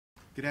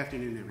Good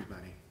afternoon,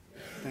 everybody.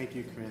 Thank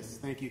you, Chris.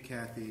 Thank you,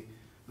 Kathy.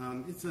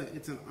 It's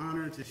an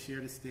honor to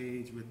share the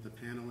stage with the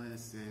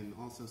panelists and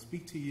also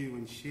speak to you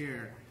and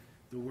share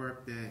the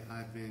work that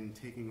I've been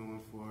taking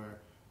on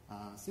for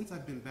since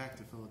I've been back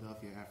to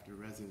Philadelphia after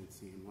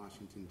residency in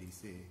Washington,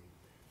 D.C.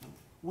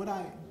 What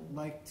I'd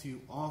like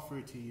to offer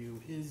to you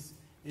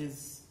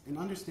is an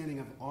understanding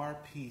of our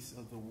piece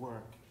of the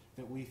work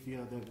that we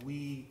feel that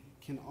we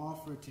can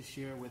offer to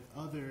share with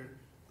other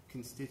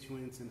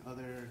constituents and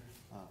other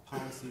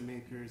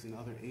policymakers and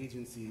other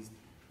agencies,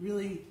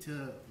 really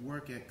to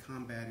work at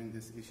combating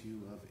this issue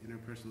of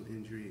interpersonal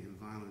injury and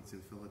violence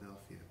in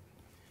Philadelphia.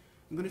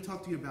 I'm going to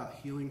talk to you about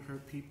Healing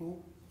Hurt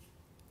People,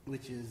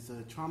 which is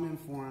a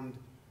trauma-informed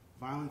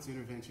violence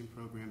intervention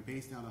program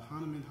based out of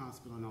Hahnemann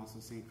Hospital and also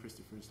St.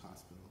 Christopher's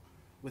Hospital,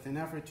 with an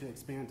effort to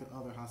expand to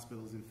other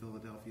hospitals in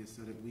Philadelphia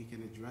so that we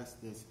can address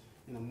this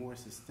in a more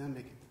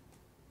systemic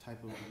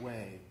type of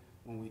way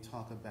when we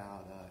talk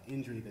about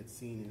injury that's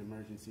seen in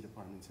emergency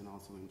departments and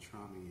also in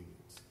trauma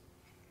units.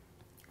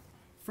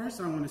 First,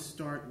 I want to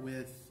start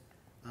with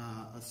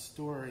a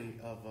story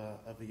of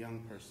a young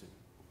person,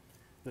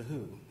 the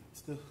WHO. It's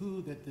the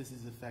WHO that this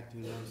is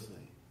affecting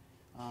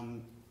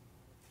mostly.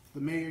 The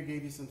mayor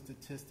gave you some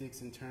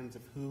statistics in terms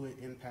of who it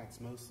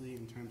impacts mostly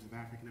in terms of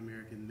African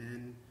American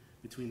men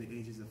between the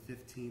ages of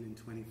 15 and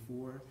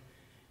 24.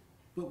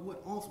 But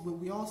what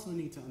we also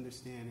need to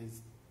understand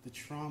is the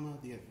trauma,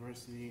 the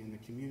adversity, and the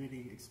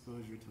community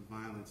exposure to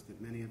violence that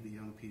many of the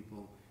young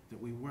people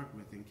that we work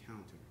with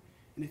encounter.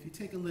 And if you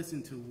take a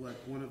listen to what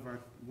one of our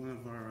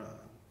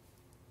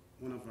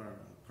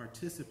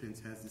participants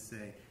has to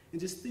say,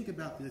 and just think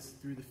about this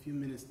through the few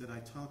minutes that I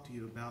talk to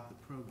you about the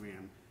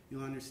program,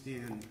 you'll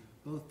understand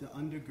both the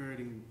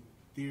undergirding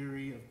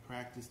theory of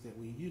practice that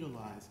we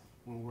utilize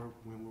when we're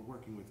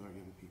working with our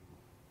young people.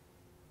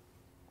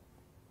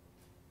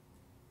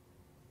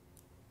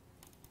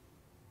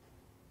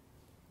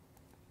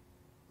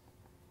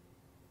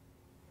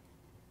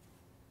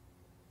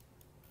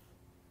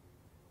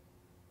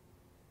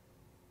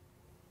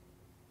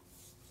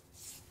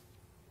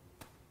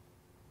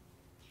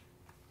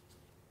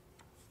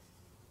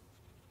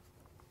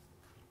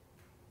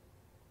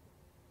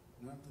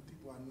 None of the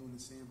people I knew in the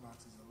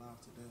sandbox is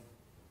alive today.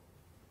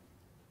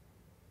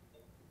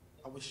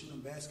 I was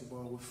shooting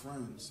basketball with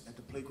friends at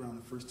the playground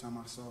the first time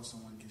I saw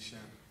someone get shot.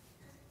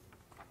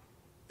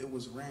 It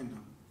was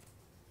random.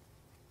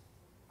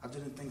 I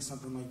didn't think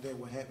something like that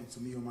would happen to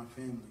me or my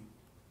family.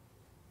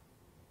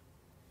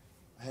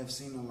 I have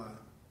seen a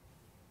lot.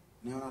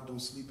 Now I don't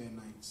sleep at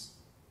nights.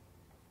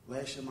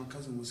 Last year my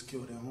cousin was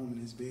killed at home in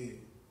his bed.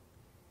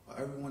 While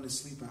everyone is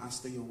sleeping, I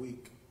stay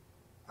awake.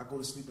 I go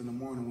to sleep in the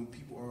morning when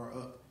people are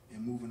up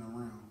and moving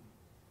around.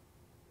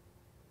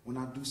 When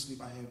I do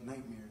sleep, I have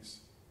nightmares.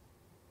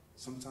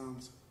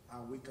 Sometimes I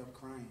wake up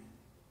crying,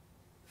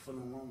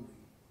 feeling lonely,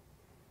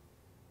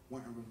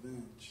 wanting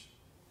revenge.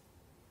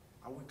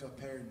 I wake up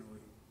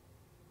paranoid.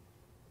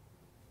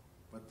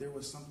 But there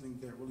was something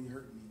that really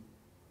hurt me,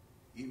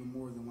 even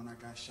more than when I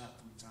got shot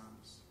 3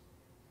 times.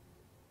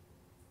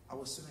 I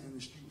was sitting in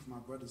the street with my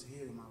brother's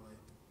head in my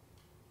lap.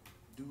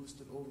 Dude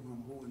stood over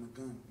him holding a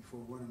gun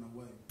before running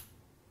away.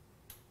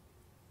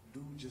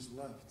 Dude just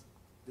left.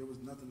 There was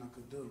nothing I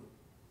could do.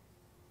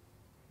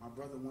 My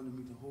brother wanted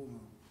me to hold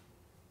him.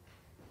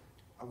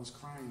 I was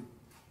crying,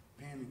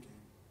 panicking.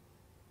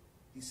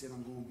 He said,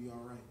 "I'm going to be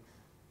all right."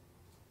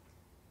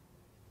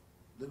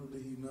 Little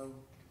did he know,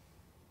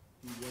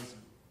 he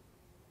wasn't.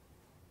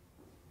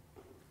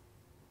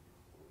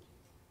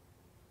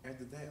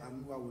 After that, I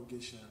knew I would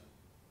get shot.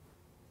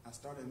 I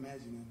started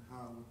imagining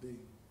how it would be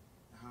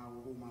and how I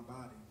would hold my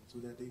body so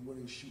that they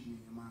wouldn't shoot me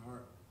in my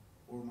heart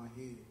or my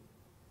head.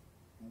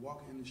 When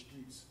walking in the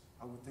streets,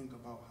 I would think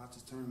about how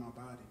to turn my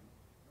body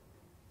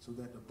so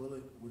that the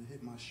bullet would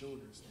hit my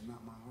shoulders and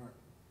not my heart,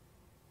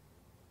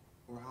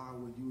 or how I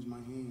would use my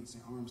hands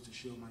and arms to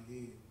shield my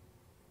head.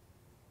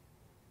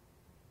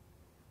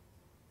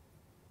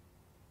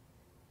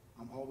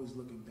 I'm always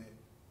looking back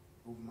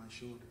over my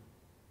shoulder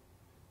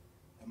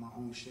at my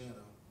own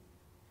shadow,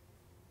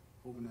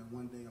 hoping that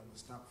one day I would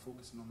stop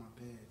focusing on my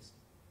past,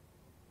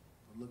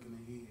 but looking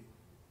ahead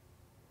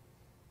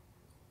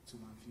to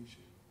my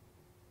future.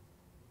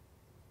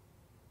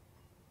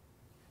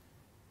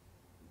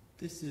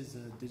 This is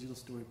a digital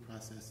story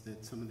process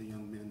that some of the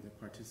young men that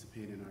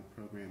participate in our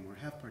program or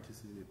have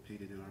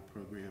participated in our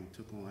program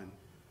took on.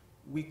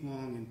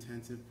 Week-long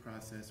intensive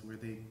process where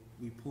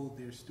we pulled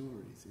their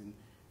stories and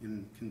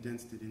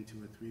condensed it into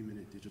a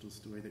 3-minute digital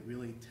story that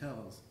really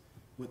tells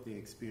what they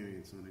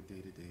experience on a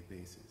day-to-day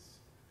basis.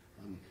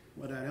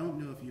 What I don't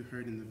know if you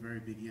heard in the very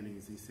beginning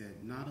is he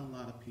said, not a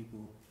lot of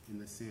people in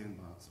the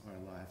sandbox are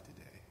alive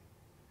today.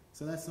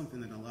 So that's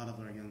something that a lot of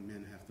our young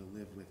men have to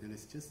live with, and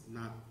it's just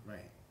not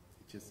right.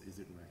 It just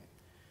isn't right.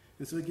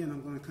 And so again,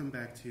 I'm going to come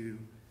back to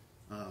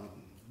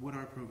what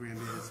our program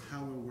is,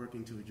 how we're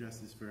working to address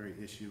this very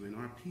issue, and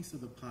our piece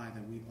of the pie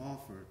that we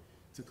offer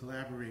to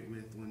collaborate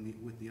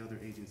with the other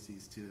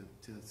agencies to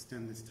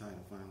stem this tide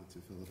of violence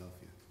in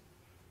Philadelphia.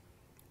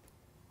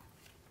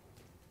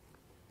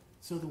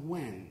 So the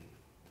when.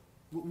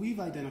 what we've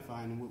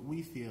identified and what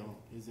we feel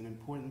is an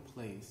important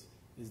place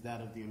is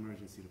that of the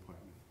emergency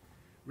department.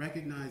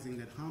 Recognizing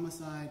that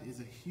homicide is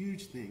a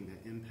huge thing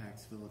that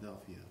impacts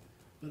Philadelphia,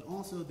 but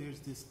also there's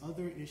this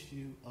other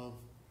issue of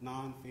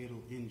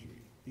non-fatal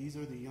injury. These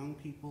are the young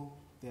people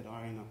that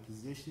are in a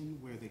position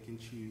where they can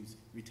choose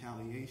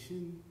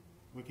retaliation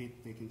or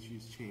they can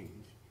choose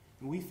change.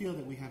 And we feel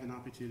that we have an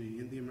opportunity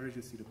in the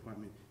emergency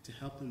department to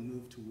help them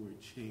move toward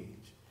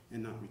change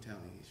and not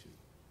retaliation.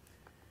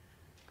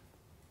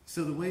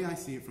 So the way I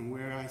see it from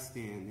where I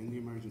stand in the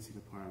emergency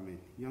department,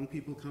 young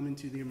people come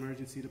into the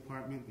emergency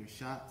department, they're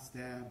shot,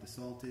 stabbed,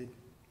 assaulted.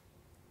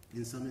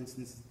 In some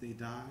instances they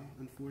die,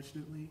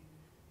 unfortunately,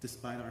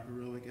 despite our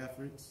heroic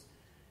efforts.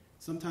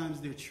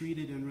 Sometimes they're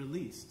treated and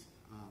released,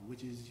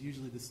 which is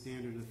usually the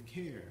standard of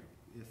care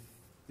if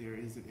there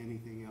isn't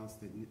anything else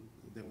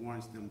that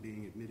warrants them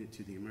being admitted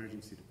to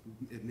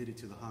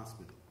the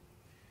hospital.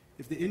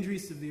 If the injury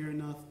is severe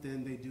enough,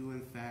 then they do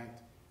in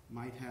fact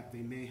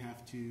they may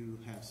have to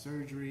have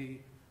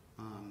surgery,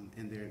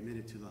 and they're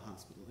admitted to the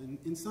hospital. And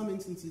in some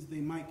instances, they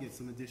might get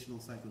some additional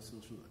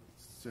psychosocial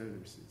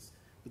services,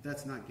 but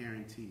that's not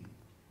guaranteed.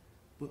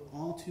 But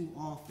all too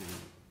often,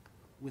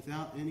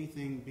 without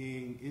anything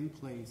being in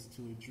place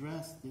to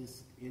address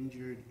this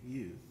injured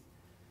youth,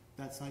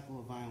 that cycle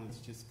of violence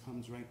just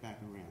comes right back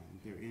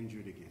around. They're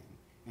injured again,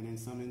 and in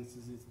some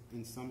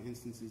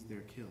instances,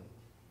 they're killed.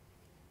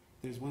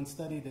 There's one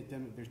study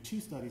there's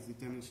two studies that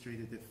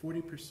demonstrated that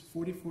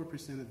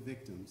 44% of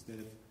victims that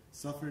have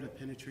suffered a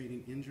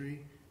penetrating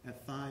injury,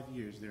 at 5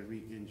 years they're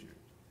re-injured.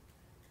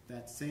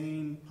 That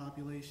same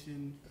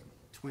population,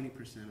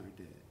 20% are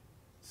dead.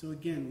 So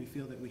again, we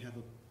feel that we have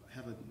a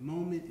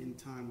moment in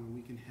time where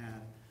we can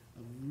have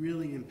a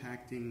really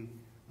impacting,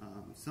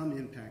 some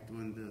impact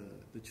on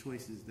the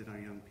choices that our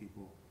young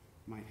people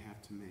might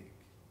have to make.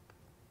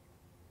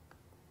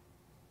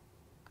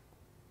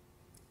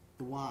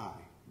 The why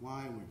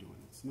we're doing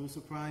it. It's no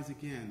surprise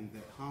again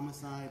that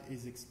homicide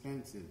is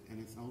expensive and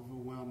it's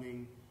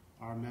overwhelming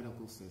our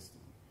medical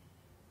system.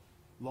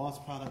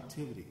 Lost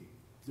productivity,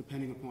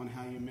 depending upon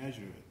how you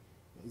measure it,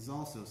 is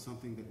also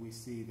something that we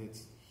see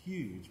that's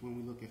huge when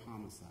we look at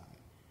homicide,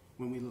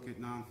 when we look at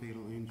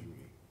non-fatal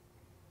injury.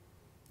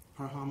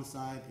 Per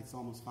homicide, it's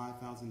almost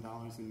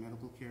 $5,000 in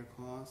medical care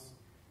costs.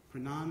 Per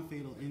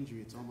non-fatal injury,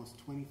 it's almost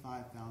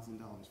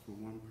 $25,000 for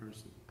one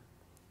person.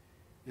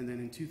 And then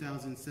in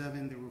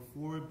 2007, there were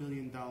 $4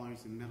 billion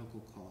in medical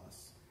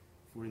costs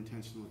for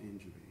intentional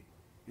injury.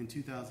 In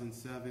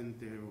 2007,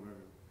 there were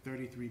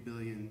 $33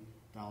 billion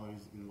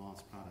in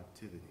lost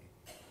productivity.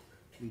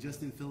 And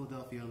just in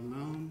Philadelphia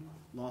alone,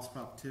 lost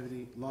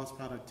productivity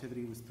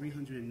was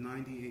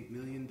 $398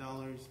 million,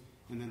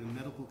 and then the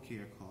medical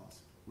care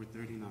costs were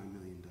 $39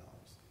 million.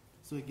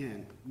 So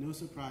again, no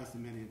surprise to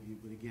many of you,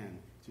 but again,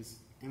 just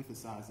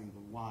emphasizing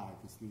the why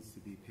this needs to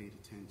be paid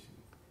attention.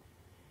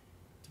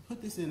 To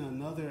put this in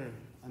another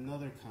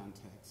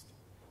context,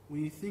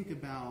 when you think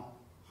about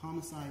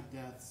homicide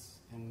deaths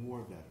and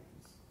war veterans,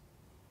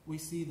 we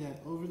see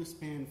that over the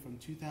span from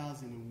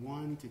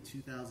 2001 to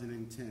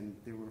 2010,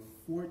 there were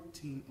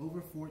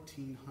over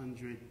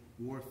 1,400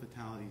 war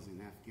fatalities in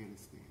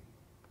Afghanistan.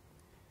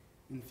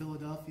 In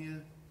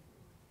Philadelphia,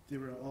 there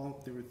were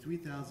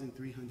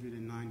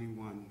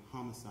 3,391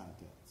 homicide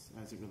deaths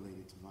as it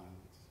related to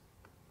violence.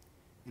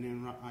 And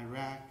in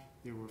Iraq,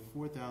 there were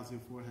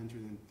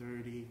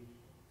 4,430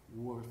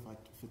 war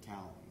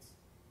fatalities.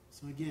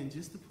 So again,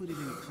 just to put it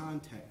in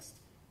context,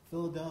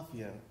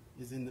 Philadelphia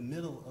is in the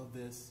middle of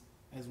this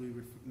as we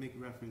make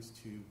reference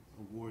to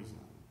a war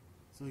zone.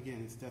 So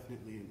again, it's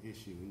definitely an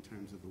issue in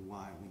terms of the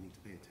why we need to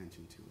pay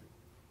attention to it.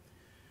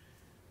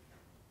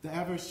 The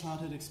adverse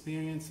childhood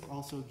experience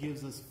also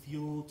gives us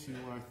fuel to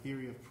our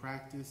theory of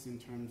practice in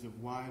terms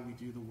of why we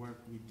do the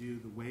work we do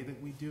the way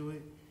that we do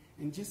it.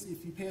 And just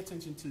if you pay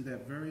attention to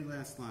that very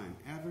last line,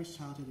 adverse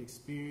childhood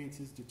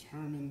experiences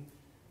determine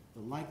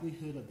the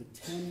likelihood of the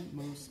 10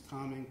 most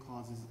common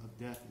causes of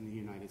death in the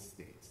United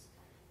States.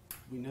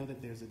 We know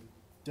that there's a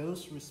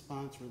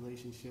dose-response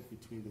relationship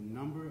between the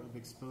number of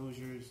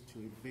exposures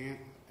to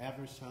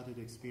adverse childhood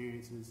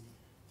experiences,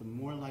 the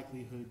more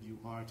likelihood you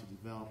are to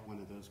develop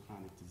one of those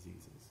chronic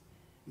diseases.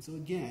 And so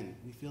again,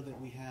 we feel that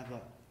we have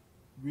a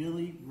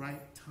really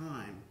right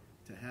time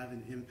to have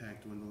an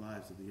impact on the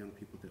lives of the young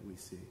people that we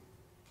see.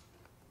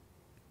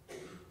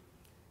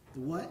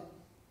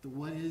 The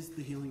what is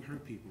the Healing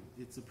Hurt People?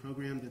 It's a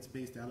program that's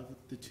based out of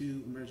the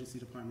two emergency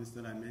departments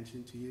that I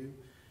mentioned to you.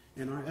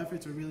 And our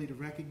efforts are really to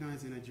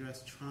recognize and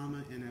address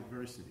trauma and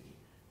adversity.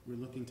 We're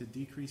looking to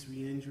decrease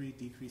re-injury,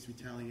 decrease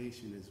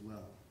retaliation as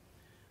well.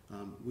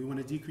 We want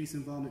to decrease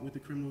involvement with the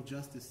criminal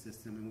justice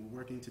system, and we're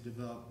working to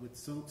develop, with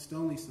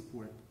Stoneleigh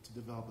support, to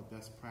develop a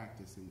best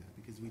practice in that,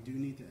 because we do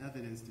need the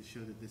evidence to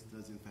show that this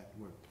does in fact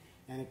work.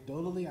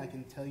 Anecdotally, I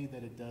can tell you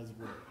that it does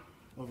work.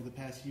 Over the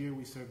past year,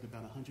 we served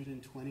about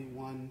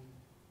 121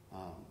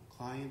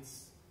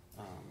 clients,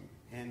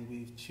 and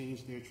we've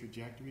changed their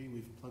trajectory.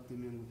 We've plugged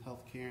them in with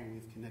health care, and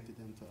we've connected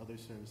them to other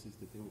services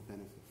that they will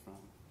benefit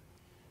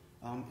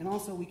from. And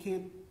also, we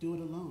can't do it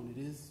alone.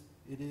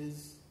 It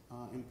is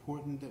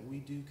important that we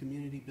do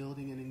community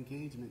building and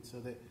engagement so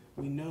that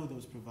we know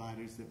those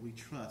providers that we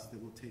trust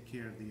that will take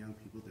care of the young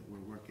people that we're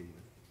working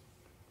with.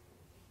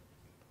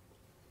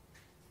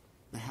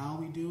 The how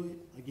we do it,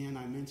 again,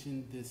 I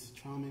mentioned this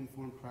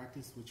trauma-informed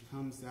practice, which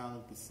comes out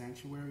of the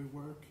sanctuary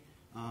work.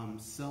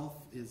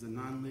 Self is a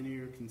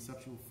nonlinear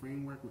conceptual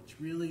framework, which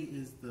really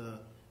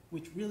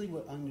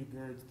what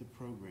undergirds the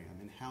program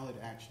and how it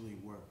actually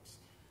works.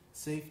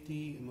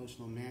 Safety,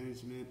 emotional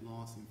management,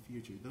 loss, and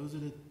future. Those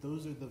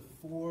are the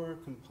four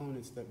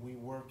components that we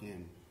work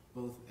in,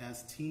 both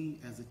as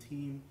a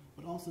team,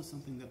 but also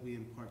something that we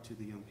impart to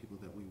the young people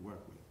that we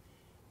work with.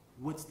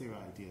 What's their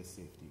idea of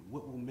safety?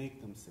 What will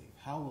make them safe?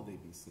 How will they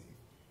be safe?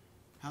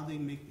 How they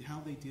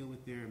deal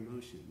with their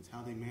emotions,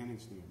 how they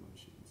manage their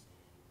emotions.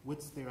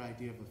 What's their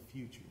idea of a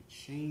future?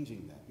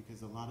 Changing that,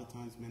 because a lot of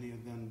times many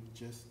of them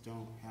just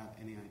don't have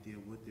any idea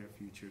what their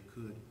future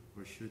could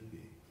or should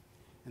be.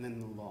 And then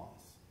the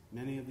loss.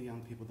 Many of the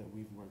young people that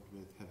we've worked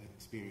with have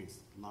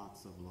experienced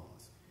lots of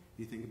loss.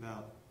 You think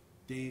about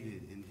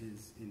David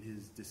in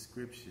his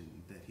description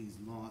that he's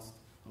lost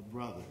a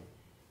brother.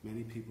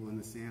 Many people in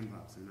the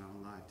sandbox are not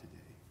alive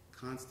today.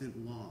 Constant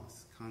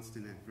loss,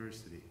 constant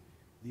adversity.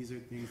 These are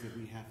things that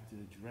we have to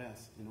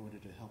address in order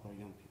to help our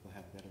young people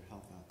have better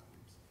health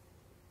outcomes.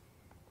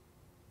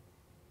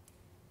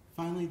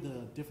 Finally,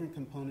 the different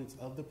components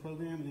of the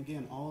program, and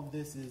again, all of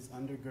this is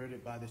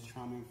undergirded by this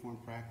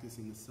trauma-informed practice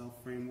and the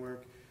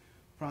self-framework.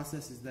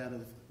 Process is that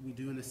of, we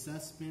do an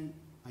assessment,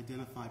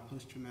 identify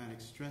post-traumatic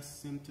stress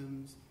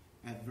symptoms,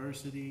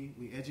 adversity.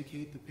 We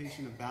educate the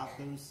patient about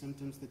those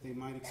symptoms that they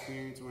might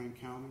experience or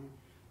encounter.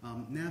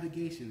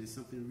 Navigation is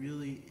something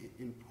really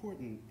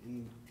important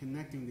in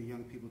connecting the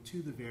young people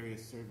to the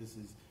various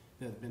services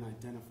that have been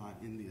identified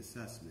in the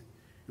assessment.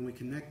 And we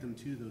connect them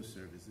to those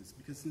services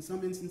because in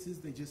some instances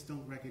they just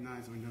don't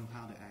recognize or know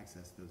how to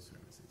access those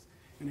services.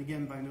 And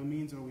again, by no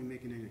means are we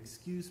making an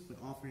excuse, but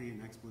offering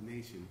an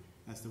explanation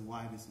as to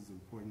why this is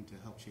important to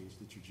help change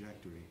the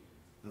trajectory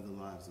of the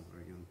lives of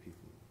our young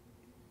people.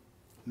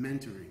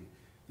 Mentoring.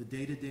 The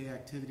day-to-day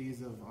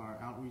activities of our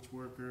outreach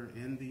worker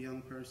and the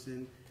young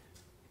person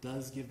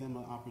does give them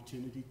an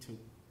opportunity to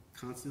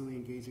constantly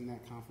engage in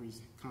that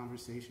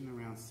conversation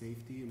around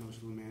safety,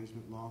 emotional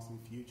management, loss, and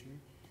future.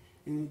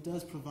 And it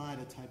does provide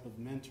a type of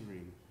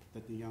mentoring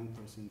that the young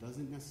person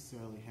doesn't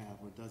necessarily have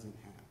or doesn't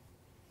have.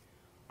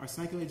 Our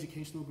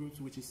psychoeducational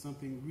groups, which is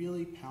something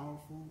really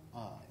powerful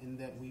in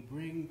that we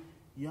bring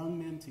young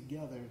men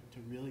together to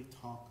really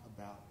talk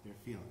about their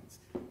feelings.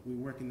 We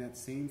work in that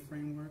same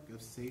framework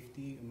of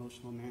safety,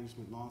 emotional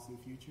management, loss, and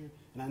future.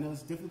 And I know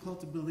it's difficult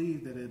to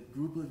believe that a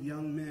group of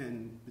young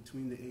men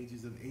between the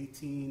ages of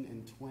 18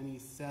 and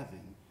 27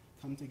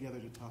 come together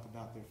to talk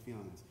about their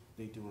feelings.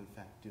 They do, in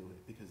fact, do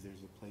it because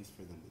there's a place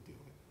for them to do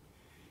it.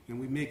 And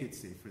we make it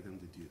safe for them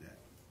to do that.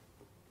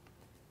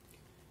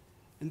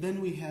 And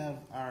then we have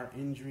our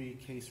injury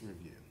case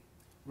review.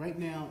 Right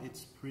now,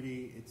 it's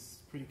pretty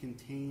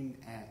contained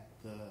at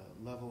the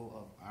level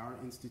of our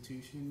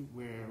institution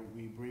where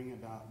we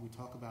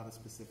talk about a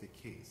specific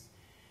case.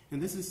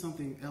 And this is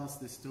something else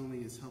that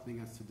Stoneleigh is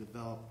helping us to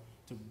develop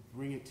to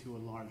bring it to a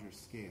larger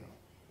scale.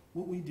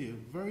 What we do,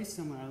 very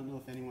similar, I don't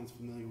know if anyone's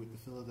familiar with the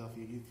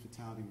Philadelphia Youth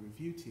Fatality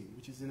Review Team,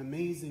 which is an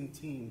amazing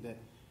team that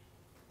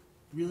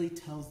really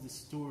tells the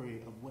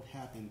story of what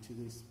happened to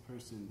this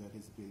person that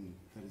has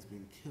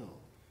been killed.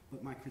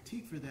 But my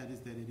critique for that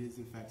is that it is,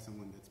 in fact,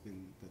 someone that's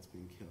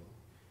been killed.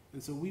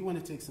 And so we want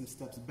to take some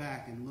steps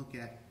back and look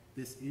at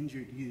this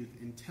injured youth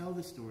and tell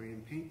the story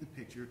and paint the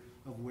picture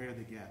of where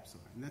the gaps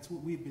are. And that's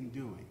what we've been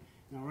doing.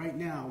 Now, right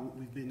now, what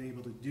we've been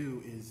able to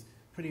do is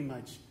pretty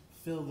much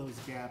fill those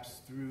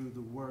gaps through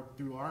the work,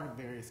 through our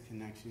various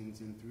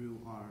connections and through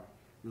our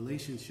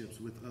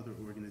relationships with other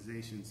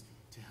organizations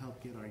to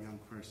help get our young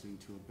person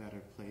to a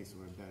better place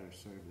or a better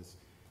service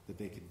that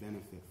they could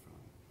benefit from.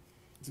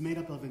 It's made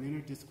up of an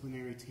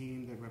interdisciplinary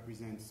team that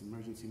represents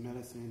emergency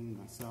medicine,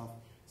 myself,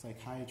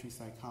 psychiatry,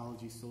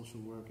 psychology,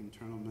 social work,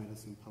 internal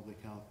medicine,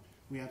 public health.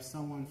 We have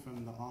someone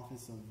from the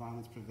Office of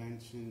Violence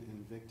Prevention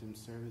and Victim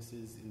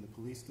Services in the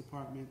police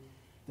department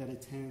that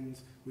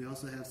attends. We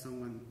also have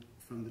someone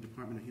from the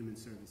Department of Human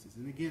Services.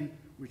 And again,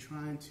 we're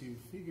trying to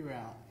figure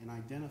out and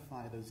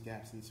identify those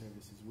gaps in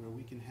services where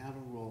we can have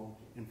a role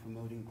in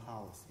promoting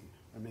policy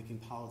or making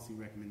policy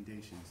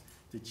recommendations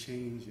to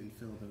change and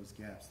fill those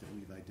gaps that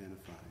we've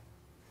identified.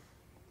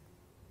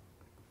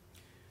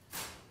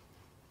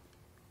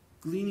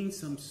 Gleaning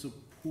some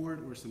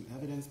support or some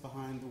evidence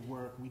behind the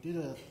work, we did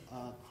a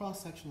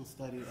cross-sectional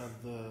study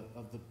of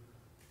the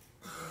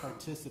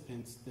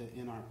participants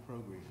in our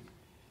program.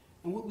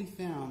 And what we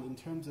found in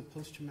terms of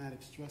post-traumatic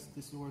stress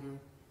disorder,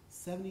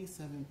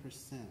 77%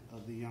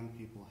 of the young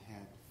people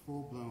had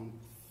full-blown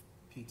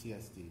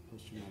PTSD,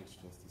 post-traumatic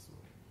stress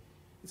disorder.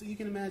 And so you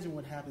can imagine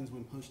what happens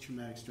when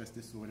post-traumatic stress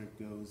disorder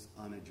goes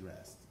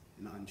unaddressed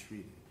and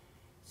untreated.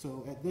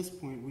 So at this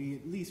point, we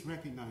at least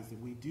recognize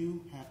that we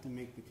do have to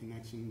make the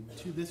connection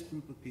to this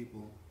group of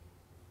people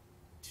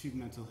to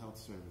mental health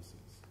services.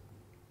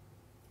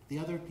 The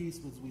other piece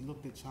was we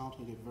looked at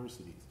childhood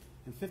adversities,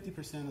 and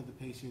 50% of the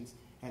patients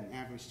had an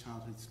average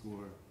childhood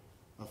score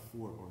of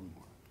 4 or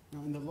more. Now,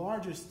 in the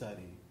larger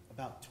study,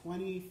 about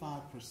 25%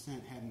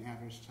 had an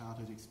average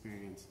childhood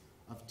experience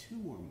of 2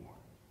 or more.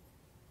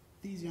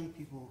 These young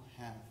people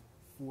have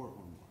 4 or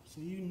more.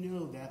 So you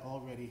know that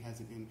already has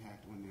an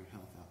impact on their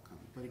health outcome.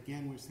 But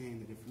again, we're saying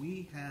that if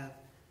we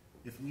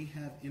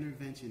have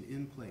intervention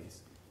in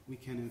place, we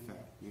can in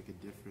fact make a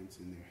difference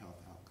in their health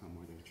outcome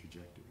or their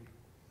trajectory.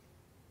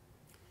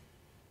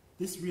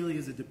 This really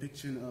is a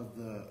depiction of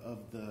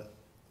the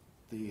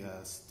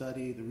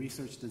study, the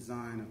research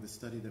design of the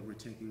study that we're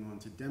taking on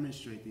to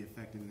demonstrate the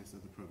effectiveness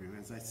of the program.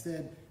 As I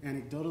said,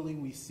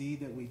 anecdotally, we see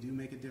that we do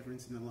make a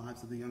difference in the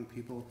lives of the young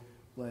people,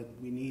 but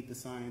we need the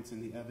science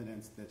and the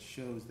evidence that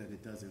shows that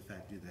it does in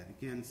fact do that.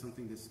 Again,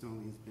 something that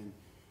Stoneleigh has been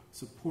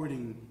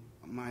supporting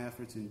my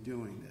efforts in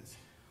doing this.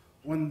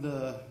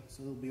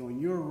 So it'll be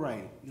on your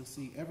right, you'll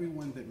see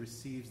everyone that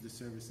receives the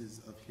services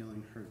of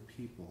Healing Hurt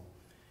People.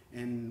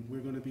 And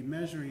we're going to be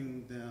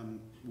measuring them,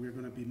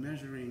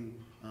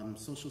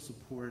 social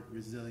support,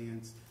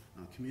 resilience,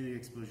 community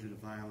exposure to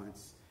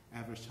violence,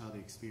 average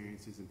childhood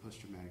experiences, and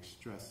post-traumatic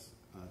stress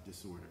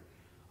disorder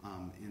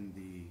in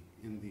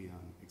the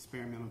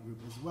experimental group,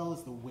 as well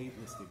as the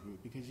waitlisted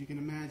group, because you can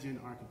imagine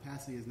our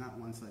capacity is not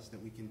one such that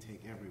we can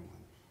take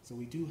everyone. So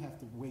we do have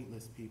to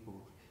waitlist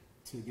people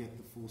to get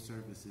the full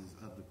services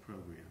of the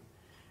program.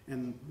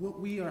 And what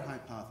we are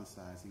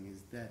hypothesizing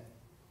is that,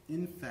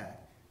 in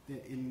fact,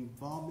 that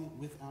involvement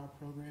with our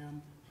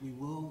program, we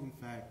will, in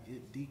fact,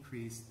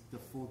 decrease the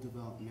full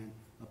development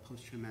of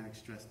post-traumatic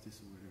stress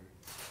disorder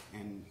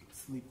and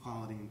sleep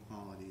quality and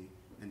quality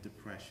and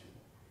depression.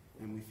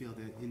 And we feel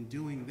that in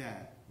doing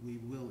that, we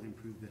will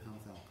improve the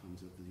health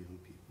outcomes of the young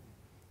people.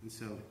 And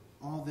so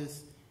all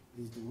this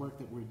is the work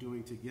that we're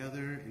doing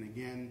together. And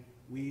again,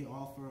 we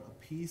offer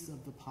a piece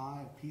of the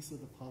pie, a piece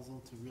of the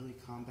puzzle to really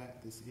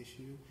combat this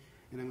issue.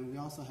 And then we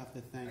also have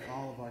to thank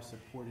all of our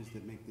supporters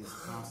that make this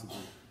possible.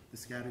 The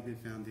Scattergood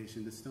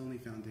Foundation, the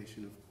Stoneleigh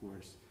Foundation, of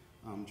course,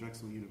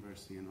 Drexel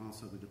University, and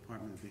also the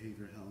Department of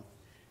Behavioral Health,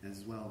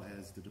 as well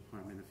as the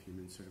Department of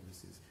Human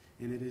Services.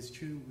 And it is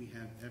true, we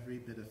have every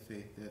bit of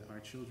faith that our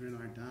children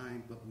are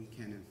dying, but we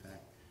can, in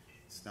fact,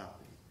 stop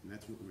it. And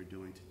that's what we're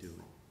doing to do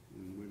it.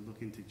 And we're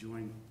looking to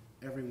join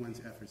everyone's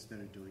efforts that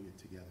are doing it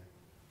together.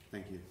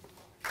 Thank you.